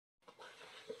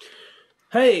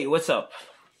Hey, what's up?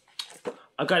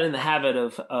 I got in the habit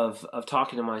of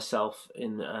talking to myself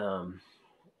in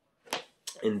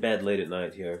bed late at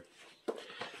night here.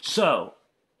 So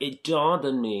it dawned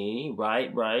on me,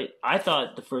 right. I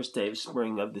thought the first day of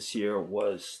spring of this year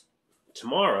was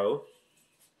tomorrow,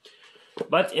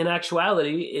 but in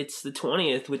actuality, it's the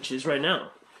 20th, which is right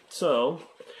now. So,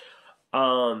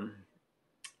 um,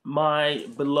 my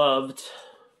beloved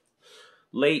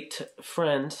late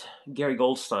friend Gary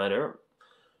Goldschneider,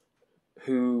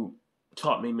 who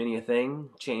taught me many a thing,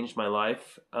 changed my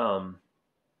life. One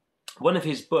of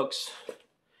his books,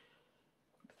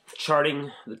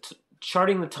 charting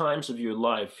the times of your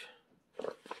life,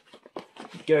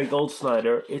 Gary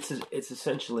Goldschneider. It's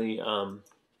essentially a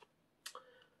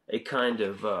kind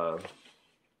of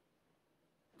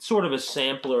sort of a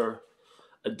sampler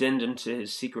addendum to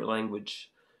his Secret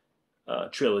Language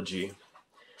trilogy.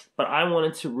 But I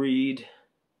wanted to read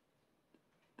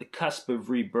The Cusp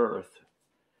of Rebirth,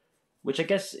 which I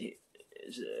guess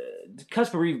the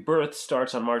Cusp of Rebirth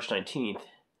starts on March 19th.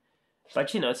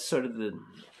 But, it's sort of the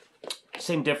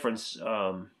same difference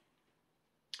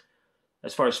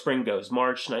as far as spring goes,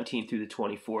 March 19th through the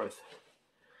 24th.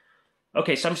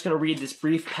 Okay, so I'm just going to read this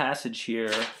brief passage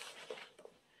here.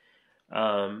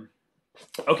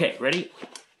 Okay, ready?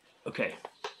 Okay.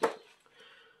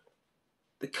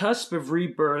 The Cusp of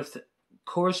Rebirth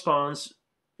corresponds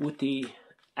with the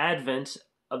advent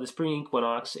of the spring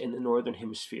equinox in the northern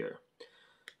hemisphere.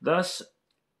 Thus,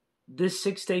 this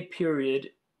 6-day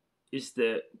period is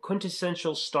the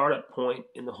quintessential startup point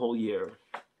in the whole year.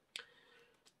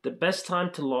 The best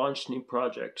time to launch new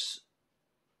projects.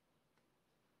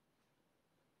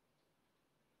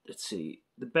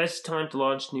 The best time to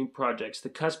launch new projects. The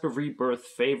Cusp of Rebirth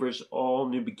favors all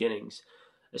new beginnings,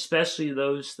 especially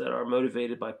those that are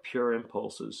motivated by pure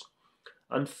impulses,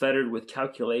 unfettered with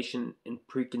calculation and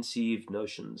preconceived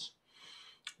notions.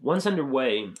 Once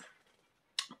underway,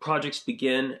 projects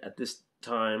begun at this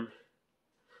time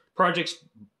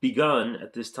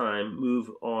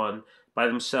move on by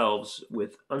themselves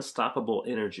with unstoppable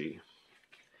energy.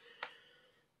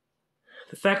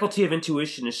 The faculty of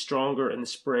intuition is stronger in the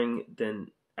spring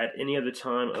than at any other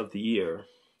time of the year.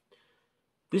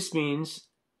 This means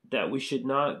that we should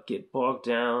not get bogged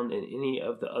down in any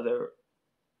of the other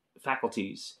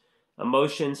faculties,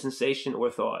 emotion, sensation, or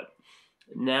thought.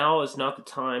 Now is not the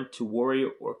time to worry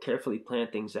or carefully plan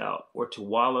things out, or to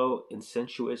wallow in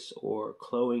sensuous or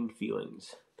cloying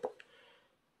feelings.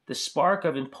 The spark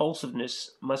of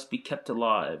impulsiveness must be kept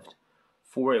alive,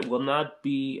 for it will not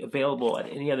be available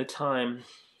at any other time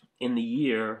in the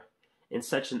year in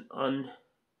such an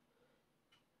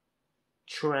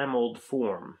untrammeled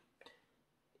form.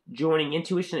 Joining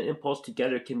intuition and impulse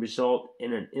together can result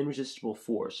in an irresistible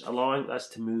force, allowing us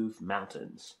to move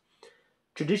mountains.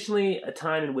 Traditionally, a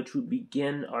time in which we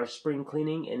begin our spring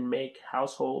cleaning and make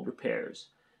household repairs.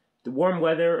 The warm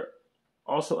weather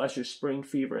also ushers spring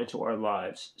fever into our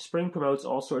lives. Spring promotes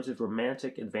all sorts of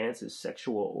romantic advances,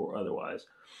 sexual or otherwise.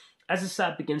 As the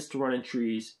sap begins to run in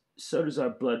trees, so does our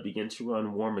blood begin to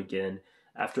run warm again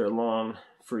after a long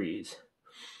freeze.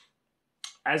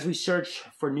 As we search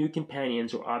for new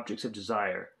companions or objects of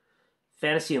desire,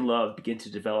 fantasy and love begin to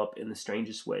develop in the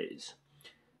strangest ways.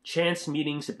 Chance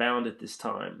meetings abound at this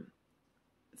time,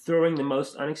 throwing the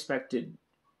most unexpected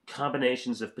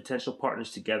combinations of potential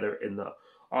partners together in the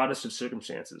oddest of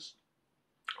circumstances.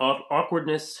 Awkward.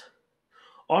 Well,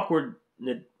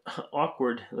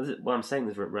 I'm saying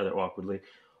this rather awkwardly.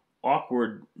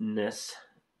 Awkwardness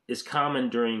is common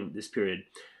during this period,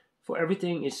 for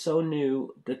everything is so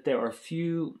new that there are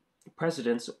few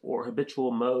precedents or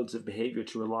habitual modes of behavior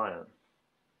to rely on.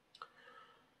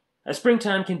 As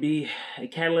springtime can be a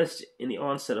catalyst in the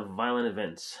onset of violent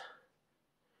events,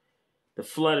 the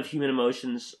flood of human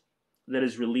emotions that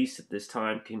is released at this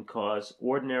time can cause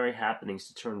ordinary happenings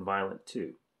to turn violent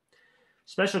too.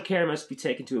 Special care must be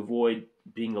taken to avoid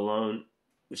being alone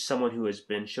with someone who has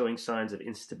been showing signs of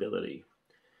instability.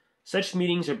 Such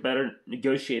meetings are better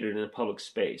negotiated in a public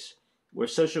space, where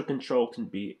social control can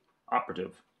be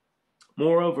operative.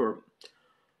 Moreover,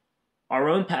 our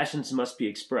own passions must be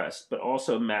expressed, but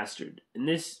also mastered. In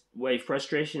this way,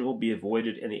 frustration will be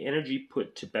avoided and the energy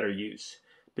put to better use,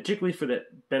 particularly for the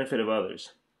benefit of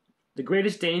others. The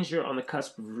greatest danger on the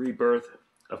cusp of rebirth,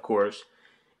 of course,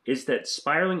 is that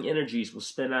spiraling energies will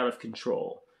spin out of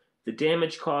control. The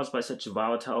damage caused by such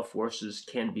volatile forces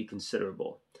can be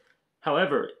considerable.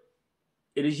 However,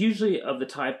 it is usually of the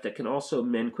type that can also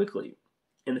mend quickly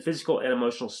in the physical and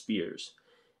emotional spheres.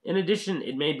 In addition,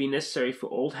 it may be necessary for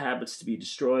old habits to be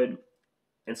destroyed,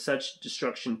 and such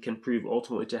destruction can prove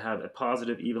ultimately to have a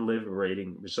positive, even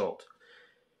liberating result.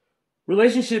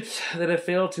 Relationships that have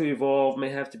failed to evolve may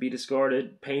have to be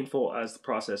discarded, painful as the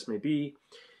process may be.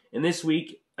 In this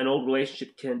week, an old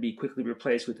relationship can be quickly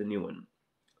replaced with a new one.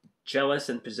 Jealous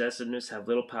and possessiveness have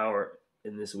little power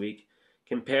in this week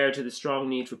compared to the strong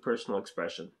need for personal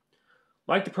expression.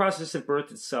 Like the process of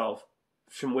birth itself,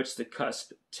 from which the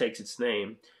cusp takes its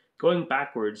name, going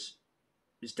backwards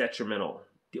is detrimental.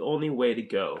 The only way to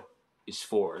go is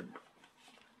forward.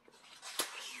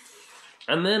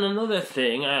 And then another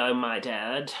thing I might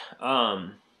add,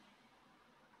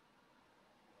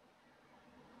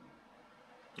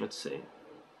 let's see.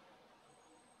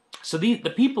 So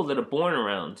the people that are born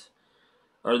around,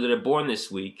 or that are born this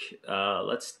week,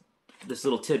 this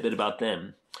little tidbit about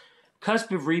them.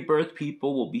 Cusp of Rebirth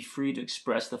people will be free to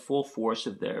express the full force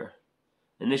of their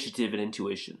initiative and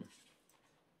intuition.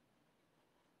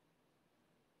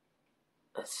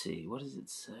 Let's see, what does it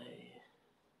say?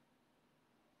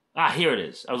 Here it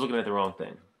is. I was looking at the wrong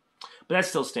thing. But that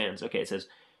still stands. Okay, it says,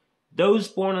 those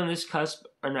born on this cusp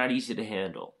are not easy to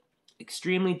handle.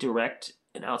 Extremely direct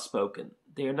and outspoken.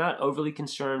 They are not overly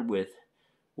concerned with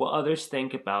what others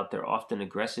think about their often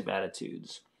aggressive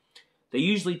attitudes. They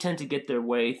usually tend to get their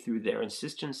way through their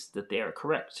insistence that they are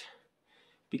correct.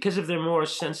 Because of the more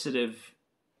sensitive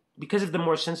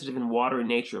and watery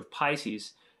nature of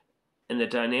Pisces and the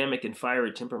dynamic and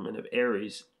fiery temperament of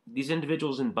Aries, these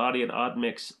individuals embody an odd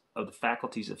mix of the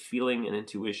faculties of feeling and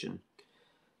intuition.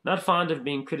 Not fond of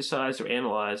being criticized or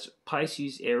analyzed,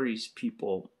 Pisces-Aries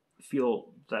people feel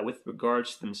that with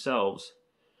regards to themselves,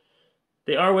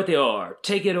 they are what they are.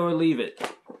 Take it or leave it.